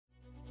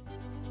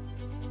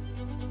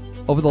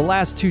Over the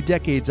last 2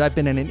 decades, I've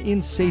been in an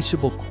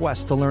insatiable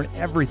quest to learn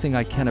everything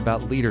I can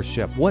about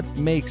leadership. What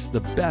makes the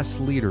best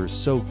leaders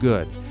so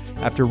good?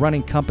 After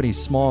running companies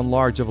small and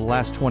large over the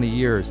last 20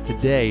 years,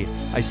 today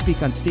I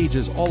speak on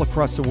stages all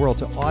across the world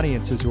to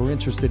audiences who are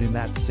interested in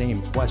that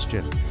same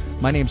question.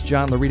 My name's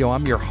John Laurito.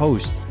 I'm your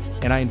host,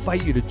 and I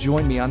invite you to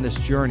join me on this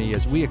journey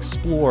as we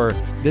explore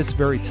this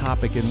very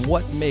topic and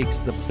what makes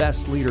the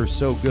best leaders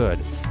so good.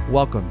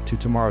 Welcome to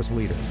Tomorrow's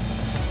Leader.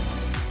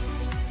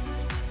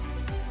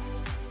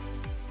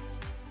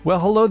 Well,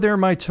 hello there,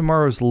 my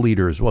Tomorrow's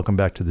Leaders. Welcome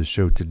back to the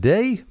show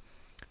today.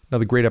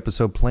 Another great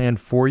episode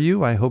planned for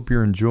you. I hope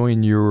you're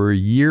enjoying your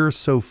year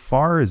so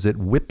far as it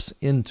whips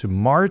into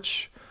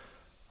March.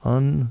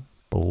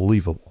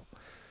 Unbelievable.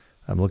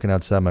 I'm looking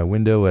outside my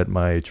window at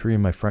my tree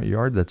in my front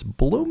yard that's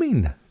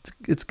blooming.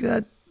 It's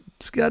got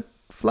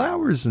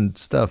flowers and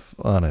stuff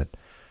on it.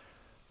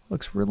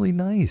 Looks really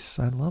nice.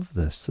 I love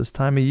this. This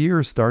time of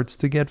year starts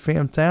to get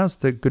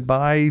fantastic.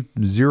 Goodbye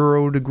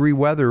 0-degree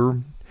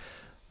weather.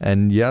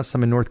 And yes,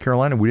 I'm in North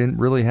Carolina. We didn't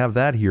really have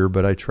that here,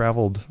 but I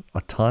traveled a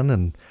ton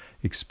and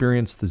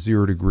experienced the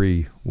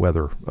 0-degree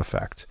weather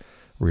effect,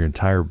 where your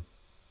entire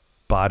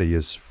body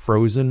is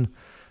frozen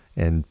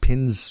and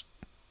pins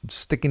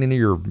sticking into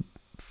your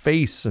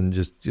face and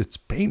just it's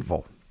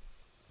painful.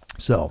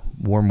 So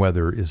warm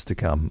weather is to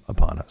come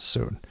upon us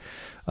soon.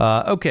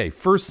 Okay,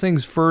 first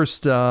things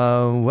first.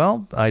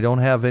 I don't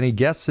have any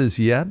guesses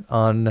yet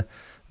on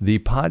the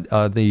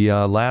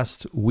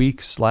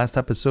last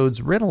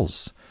episode's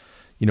riddles.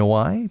 You know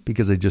why?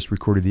 Because I just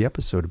recorded the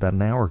episode about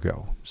an hour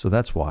ago. So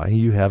that's why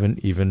you haven't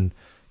even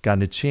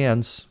gotten a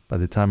chance by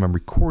the time I'm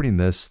recording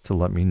this to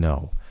let me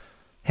know.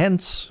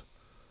 Hence,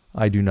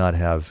 I do not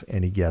have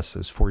any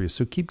guesses for you.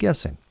 So keep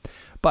guessing.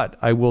 But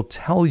I will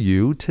tell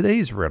you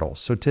today's riddle.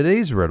 So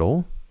today's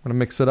riddle, I'm going to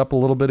mix it up a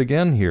little bit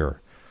again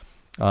here.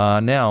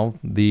 Now,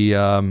 the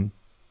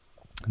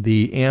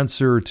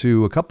answer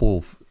to a couple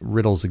of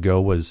riddles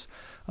ago was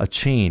a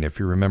chain. If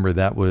you remember,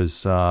 that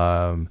was...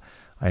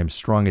 I am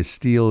strong as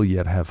steel,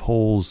 yet have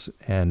holes,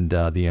 and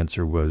the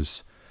answer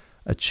was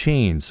a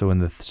chain. So in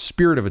the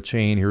spirit of a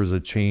chain, here's a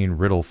chain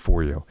riddle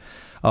for you.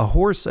 A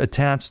horse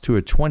attached to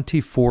a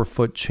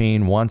 24-foot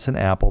chain wants an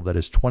apple that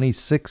is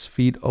 26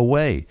 feet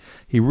away.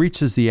 He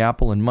reaches the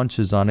apple and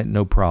munches on it,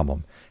 no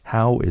problem.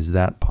 How is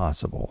that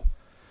possible?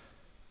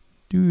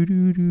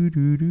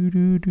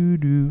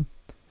 Do-do-do-do-do-do-do-do.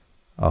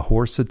 A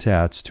horse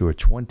attached to a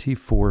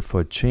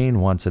 24-foot chain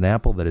wants an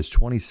apple that is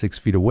 26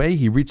 feet away.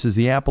 He reaches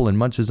the apple and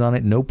munches on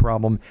it. No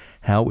problem.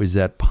 How is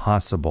that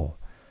possible?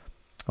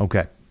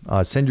 Okay.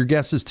 Send your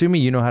guesses to me.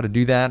 You know how to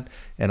do that.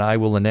 And I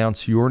will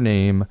announce your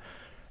name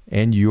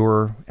and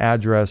your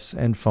address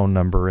and phone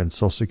number and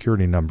social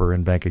security number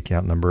and bank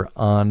account number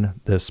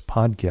on this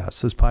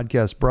podcast. This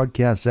podcast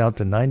broadcasts out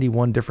to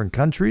 91 different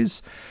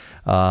countries.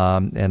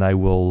 And I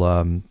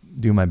will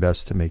do my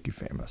best to make you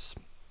famous.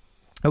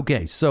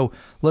 Okay, so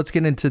let's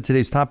get into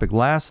today's topic.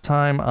 Last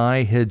time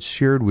I had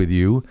shared with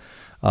you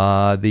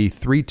the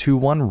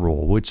 3-2-1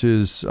 rule, which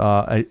is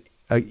an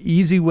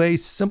easy way,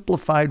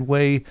 simplified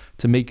way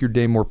to make your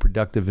day more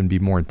productive and be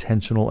more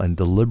intentional and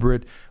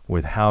deliberate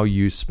with how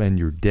you spend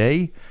your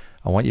day.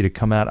 I want you to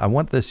come out. I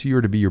want this year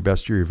to be your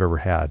best year you've ever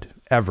had,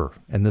 ever.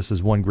 And this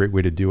is one great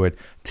way to do it.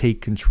 Take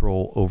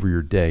control over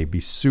your day. Be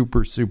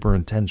super, super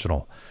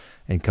intentional.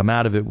 And come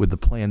out of it with the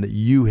plan that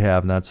you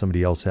have, not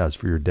somebody else has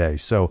for your day.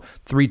 So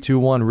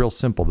 3-2-1, real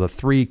simple. The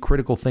 3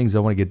 critical things I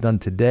want to get done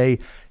today.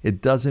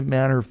 It doesn't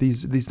matter if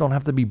these don't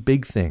have to be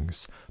big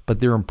things, but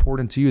they're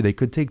important to you. They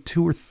could take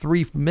 2 or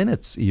 3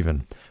 minutes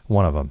even,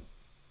 one of them.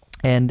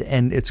 And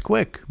it's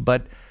quick,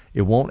 but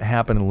it won't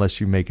happen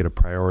unless you make it a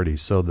priority.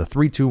 So the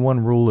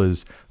 3-2-1 rule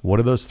is, what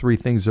are those 3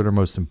 things that are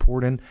most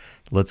important?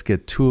 Let's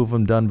get 2 of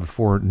them done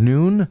before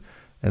noon.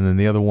 And then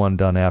the other one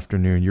done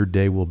afternoon. Your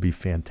day will be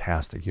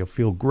fantastic. You'll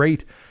feel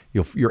great.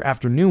 Your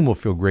afternoon will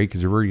feel great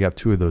because you've already got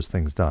 2 of those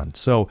things done.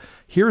 So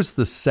here's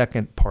the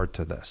second part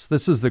to this.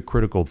 This is the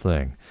critical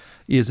thing,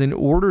 is in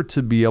order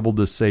to be able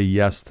to say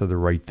yes to the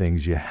right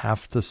things, you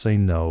have to say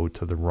no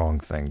to the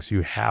wrong things.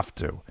 You have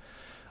to.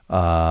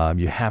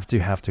 You have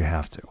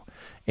to.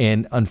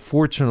 And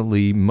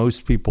unfortunately,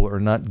 most people are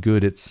not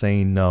good at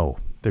saying no.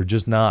 They're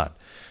just not.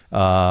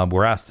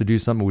 We're asked to do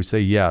something, we say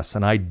yes.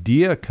 An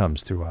idea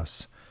comes to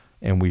us.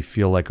 And we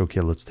feel like, okay,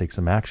 let's take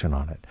some action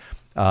on it.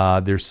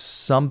 There's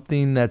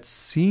something that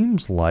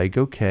seems like,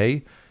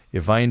 okay,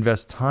 if I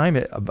invest time,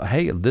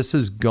 hey, this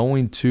is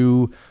going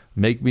to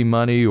make me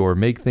money or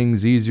make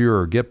things easier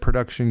or get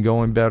production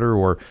going better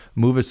or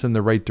move us in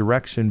the right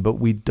direction. But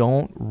we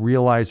don't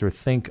realize or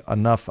think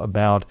enough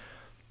about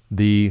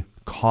the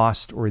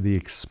cost or the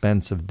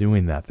expense of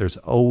doing that. There's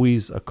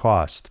always a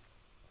cost.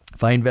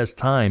 If I invest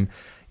time,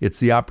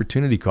 it's the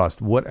opportunity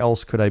cost. What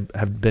else could I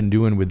have been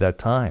doing with that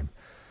time?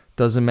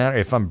 Doesn't matter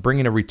if I'm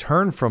bringing a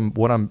return from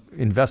what I'm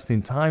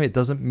investing time. It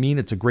doesn't mean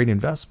it's a great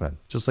investment,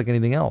 just like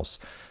anything else.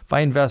 If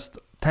I invest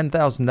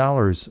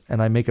 $10,000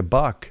 and I make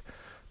 $1,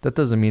 that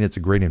doesn't mean it's a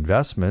great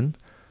investment.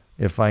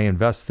 If I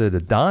invested a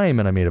dime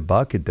and I made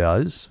 $1, it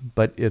does,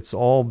 but it's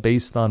all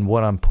based on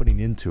what I'm putting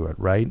into it,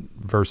 right?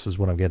 Versus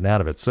what I'm getting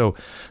out of it. So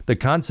the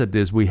concept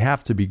is we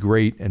have to be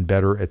great and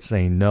better at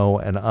saying no.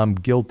 And I'm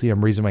guilty.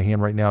 I'm raising my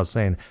hand right now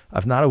saying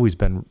I've not always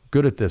been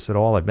good at this at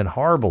all. I've been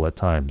horrible at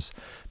times,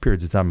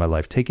 periods of time in my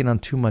life, taking on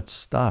too much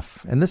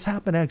stuff. And this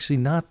happened actually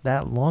not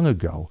that long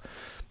ago.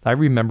 I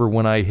remember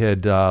when I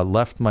had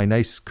left my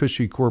nice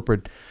cushy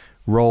corporate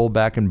role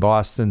back in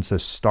Boston to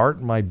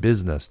start my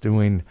business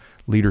doing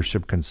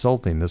leadership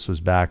consulting. This was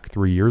back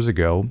 3 years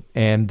ago.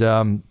 And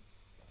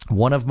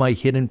one of my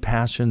hidden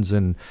passions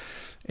and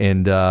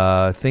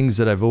things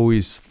that I've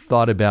always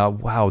thought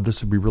about, wow,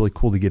 this would be really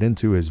cool to get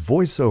into, is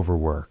voiceover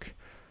work.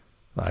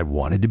 I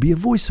wanted to be a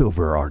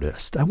voiceover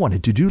artist. I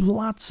wanted to do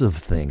lots of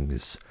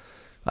things.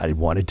 I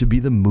wanted to be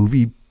the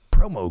movie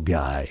promo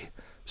guy.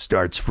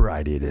 Starts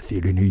Friday at a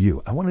theater near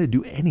you. I wanted to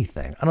do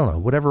anything. I don't know,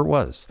 whatever it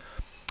was.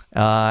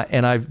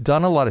 And I've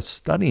done a lot of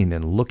studying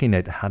and looking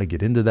at how to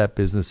get into that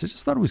business. I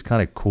just thought it was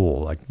kind of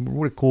cool. Like,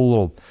 what a cool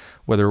little,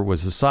 whether it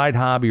was a side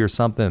hobby or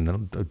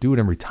something, do it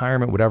in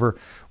retirement, whatever.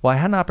 Well, I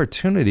had an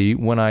opportunity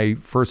when I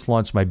first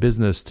launched my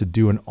business to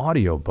do an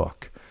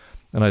audiobook.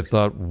 And I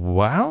thought,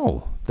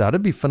 wow,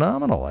 that'd be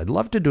phenomenal. I'd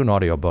love to do an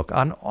audiobook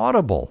on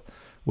Audible,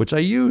 which I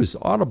use.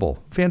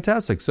 Audible,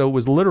 fantastic. So it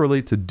was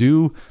literally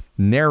to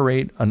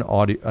narrate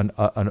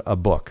a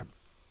book.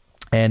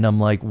 And I'm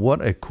like,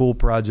 what a cool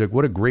project.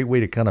 What a great way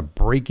to kind of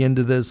break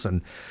into this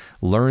and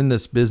learn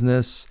this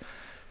business.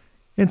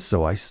 And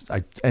so it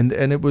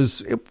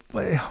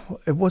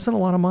wasn't a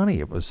lot of money.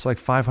 It was like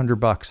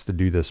 $500 to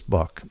do this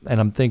book. And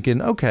I'm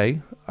thinking,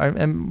 okay,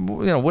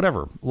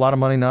 whatever, a lot of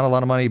money, not a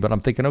lot of money, but I'm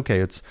thinking, okay,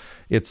 it's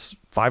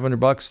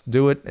 $500,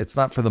 do it. It's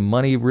not for the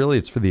money really.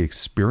 It's for the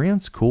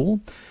experience.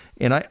 Cool.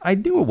 And I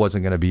knew it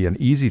wasn't going to be an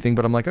easy thing,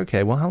 but I'm like,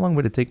 okay, well, how long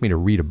would it take me to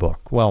read a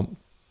book? Well,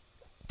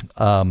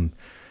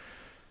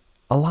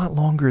 a lot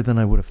longer than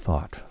I would have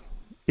thought.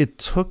 It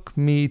took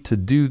me to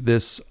do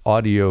this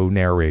audio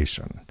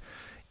narration.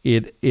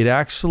 It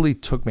actually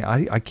took me,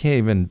 I can't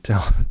even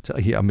tell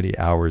you how many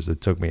hours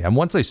it took me. And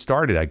once I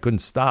started, I couldn't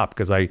stop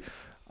because I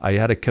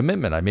had a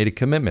commitment. I made a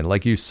commitment.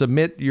 Like, you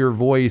submit your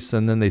voice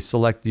and then they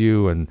select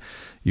you and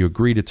you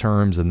agree to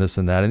terms and this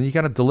and that. And you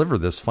got to deliver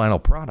this final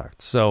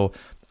product. So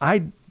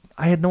I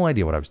had no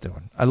idea what I was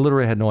doing. I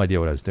literally had no idea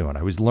what I was doing.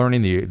 I was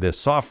learning the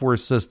software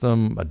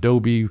system,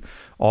 Adobe,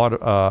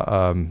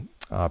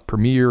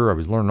 Premiere. I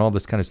was learning all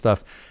this kind of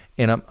stuff.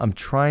 And I'm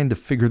trying to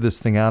figure this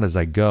thing out as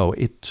I go.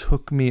 It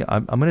took me,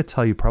 I'm going to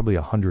tell you, probably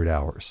 100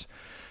 hours.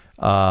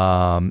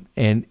 And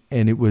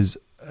it was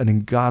an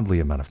ungodly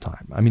amount of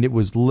time. I mean, it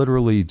was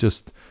literally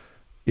just,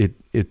 it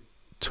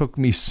took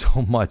me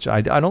so much.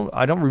 I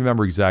don't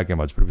remember exactly how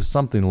much, but it was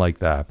something like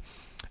that.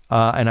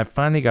 And I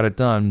finally got it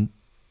done.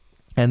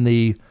 And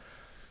the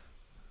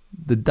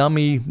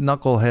dummy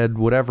knucklehead,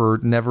 whatever,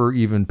 never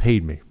even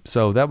paid me.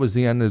 So that was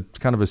the end of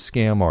kind of a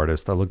scam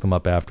artist. I looked them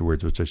up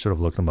afterwards, which I should have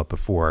looked them up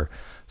before.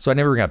 So I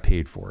never got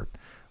paid for it,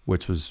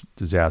 which was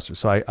disaster.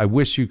 So I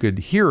wish you could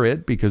hear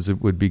it because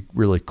it would be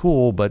really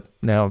cool, but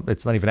now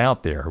it's not even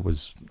out there. It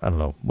was, I don't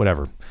know,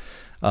 whatever.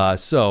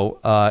 So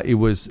it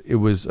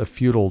was a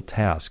futile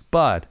task.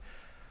 But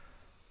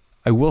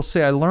I will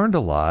say I learned a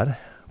lot.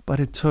 But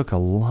it took a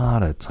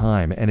lot of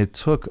time, and it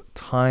took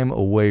time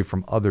away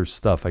from other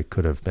stuff I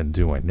could have been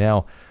doing.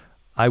 Now,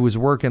 I was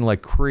working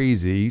like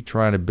crazy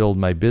trying to build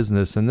my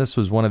business, and this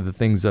was one of the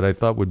things that I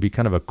thought would be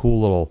kind of a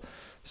cool little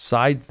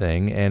side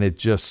thing, and it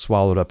just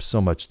swallowed up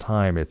so much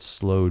time. It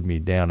slowed me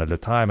down. At a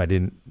time, I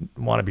didn't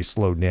want to be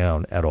slowed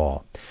down at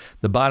all.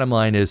 The bottom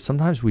line is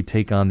sometimes we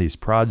take on these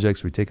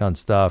projects, we take on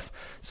stuff.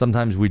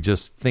 Sometimes we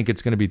just think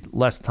it's going to be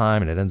less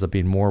time, and it ends up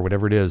being more,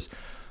 whatever it is.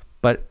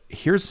 But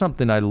here's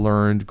something I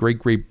learned.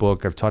 Great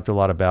book. I've talked a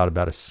lot about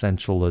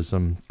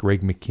essentialism.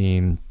 Greg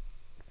McKean.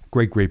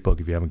 Great book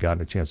if you haven't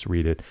gotten a chance to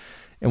read it.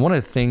 And one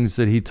of the things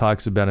that he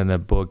talks about in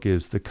that book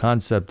is the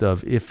concept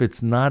of if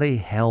it's not a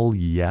hell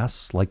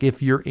yes, like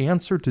if your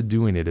answer to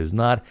doing it is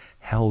not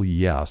hell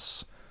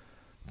yes,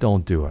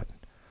 don't do it.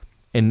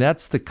 And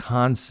that's the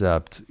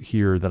concept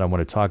here that I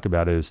want to talk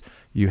about is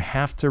you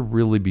have to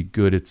really be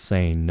good at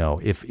saying no.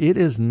 If it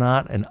is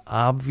not an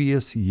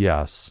obvious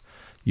yes,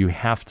 you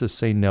have to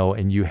say no,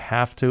 and you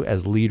have to,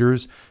 as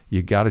leaders,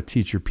 you got to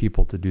teach your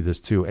people to do this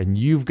too. And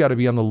you've got to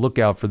be on the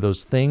lookout for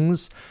those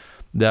things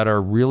that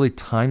are really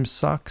time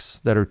sucks,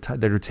 that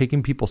are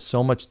taking people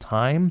so much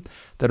time,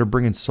 that are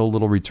bringing so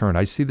little return.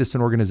 I see this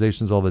in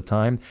organizations all the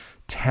time.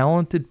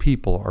 Talented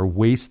people are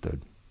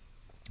wasted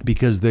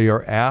because they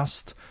are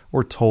asked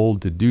or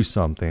told to do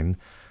something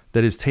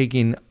that is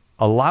taking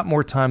a lot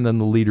more time than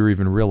the leader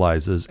even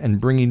realizes and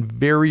bringing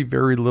very,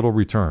 very little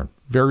return.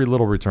 Very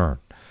little return.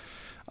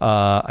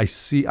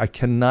 I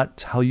cannot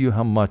tell you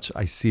how much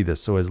I see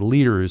this. So as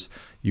leaders,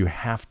 you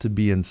have to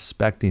be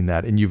inspecting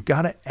that, and you've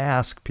got to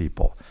ask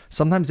people.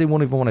 Sometimes they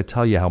won't even want to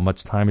tell you how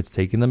much time it's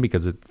taking them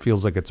because it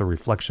feels like it's a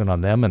reflection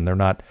on them and they're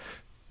not,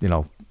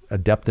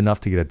 adept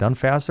enough to get it done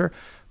faster.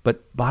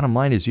 But bottom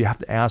line is you have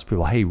to ask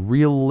people, hey,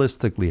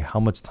 realistically, how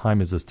much time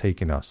is this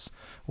taking us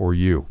or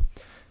you?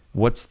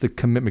 What's the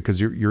commitment?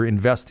 Because you're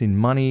investing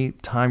money,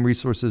 time,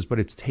 resources, but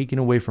it's taken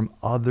away from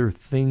other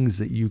things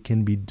that you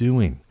can be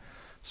doing.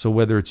 So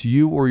whether it's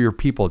you or your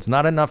people, it's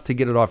not enough to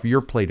get it off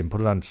your plate and put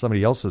it on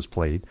somebody else's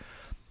plate.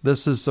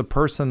 This is a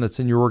person that's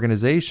in your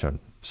organization.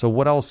 So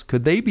what else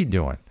could they be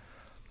doing?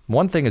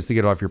 One thing is to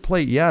get it off your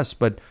plate, yes,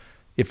 but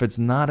if it's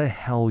not a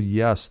hell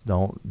yes,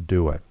 don't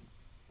do it.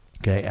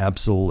 Okay,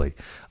 absolutely.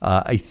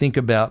 I think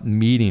about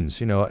meetings.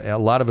 A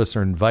lot of us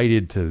are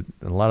a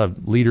lot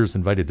of leaders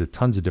invited to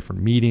tons of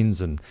different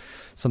meetings, and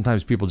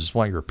sometimes people just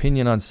want your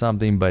opinion on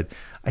something. But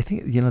I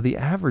think, the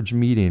average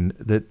meeting,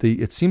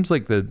 it seems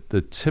like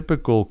the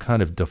typical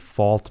kind of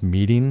default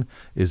meeting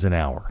is an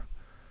hour.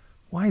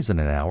 Why is it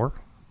an hour?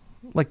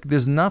 Like,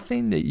 there's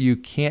nothing that you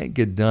can't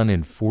get done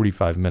in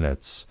 45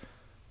 minutes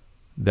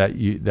that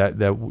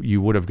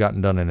you would have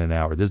gotten done in an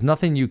hour. There's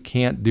nothing you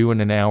can't do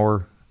in an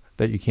hour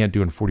that you can't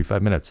do in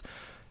 45 minutes.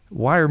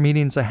 Why are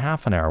meetings a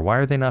half an hour? Why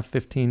are they not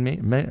 15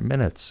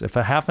 minutes? If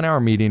a half an hour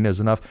meeting is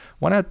enough,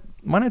 why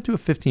not do a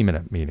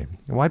 15-minute meeting?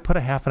 Why put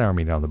a half an hour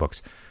meeting on the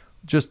books?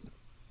 Just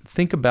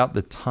think about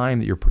the time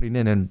that you're putting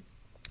in. And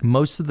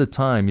most of the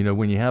time,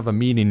 when you have a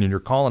meeting and you're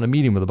calling a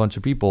meeting with a bunch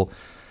of people,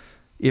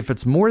 if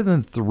it's more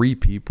than 3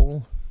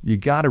 people, you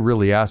got to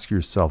really ask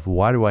yourself,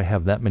 why do I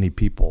have that many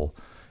people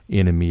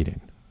in a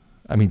meeting?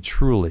 I mean,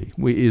 truly,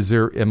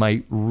 am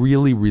I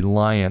really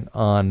reliant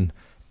on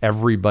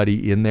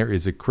everybody in there?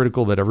 Is it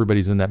critical that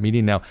everybody's in that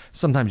meeting? Now,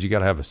 sometimes you got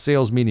to have a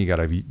sales meeting, you got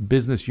to have a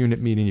business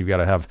unit meeting, you've got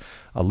to have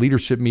a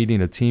leadership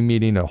meeting, a team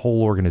meeting, a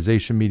whole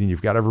organization meeting.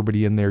 You've got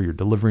everybody in there. You're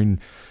delivering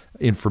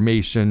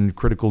information,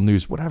 critical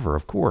news, whatever,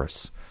 of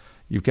course.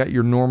 You've got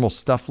your normal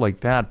stuff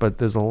like that, but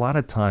there's a lot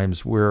of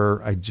times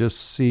where I just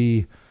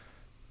see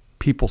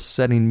people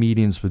setting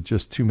meetings with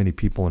just too many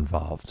people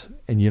involved,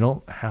 and you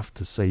don't have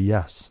to say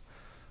yes.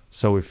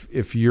 So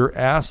if you're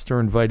asked or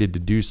invited to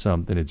do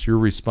something, it's your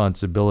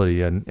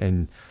responsibility.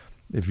 And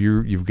if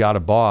you've got a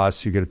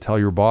boss, you got to tell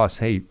your boss,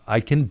 hey, I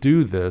can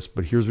do this,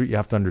 but here's what you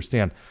have to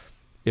understand.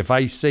 If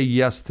I say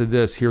yes to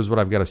this, here's what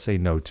I've got to say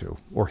no to,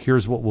 or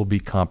here's what will be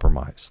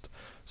compromised.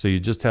 So you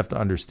just have to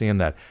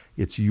understand that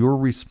it's your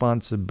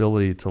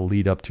responsibility to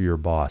lead up to your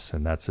boss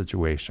in that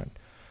situation.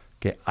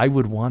 Okay, I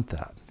would want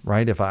that,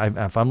 right? If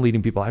I'm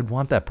leading people, I'd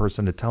want that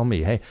person to tell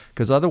me, hey,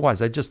 because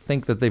otherwise I just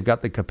think that they've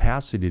got the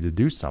capacity to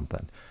do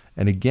something.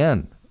 And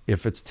again,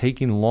 if it's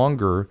taking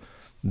longer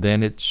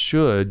than it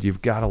should,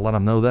 you've got to let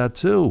them know that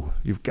too.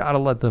 You've got to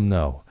let them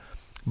know.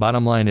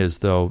 Bottom line is,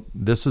 though,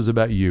 this is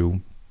about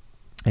you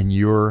and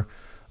your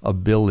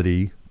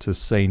ability to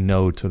say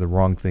no to the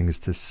wrong things,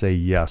 to say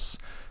yes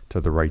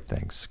to the right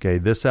things. Okay,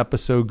 this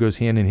episode goes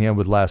hand in hand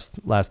with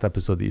last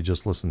episode that you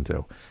just listened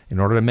to. In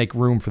order to make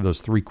room for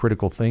those 3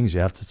 critical things, you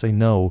have to say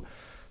no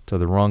to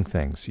the wrong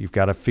things. You've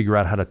got to figure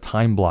out how to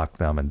time block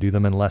them and do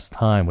them in less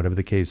time, whatever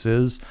the case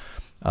is.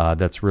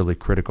 That's really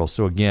critical.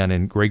 So again,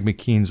 in Greg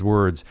McKean's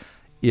words,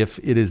 if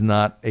it is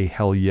not a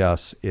hell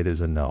yes, it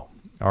is a no.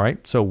 All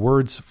right, so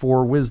words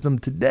for wisdom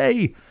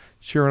today.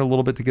 Sharing a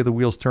little bit to get the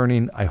wheels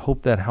turning. I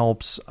hope that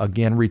helps.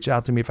 Again, reach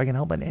out to me if I can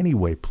help in any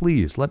way.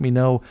 Please let me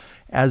know.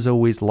 As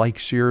always, like,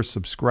 share,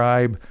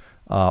 subscribe,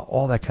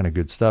 all that kind of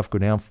good stuff. Go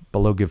down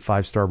below, give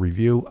 5-star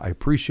review. I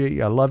appreciate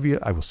you. I love you.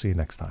 I will see you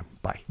next time.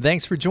 Bye.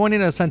 Thanks for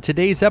joining us on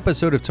today's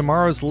episode of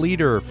Tomorrow's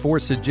Leader. For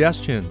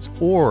suggestions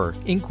or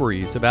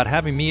inquiries about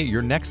having me at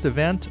your next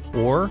event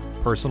or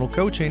personal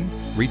coaching,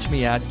 reach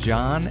me at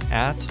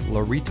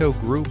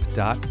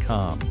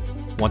john@lauritogroup.com.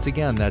 Once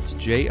again, that's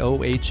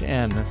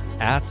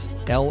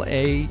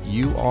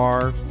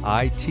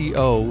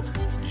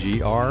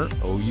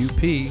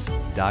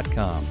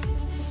JOHN@LAURITOGROUP.com.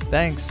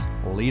 Thanks.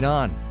 Lead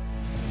on.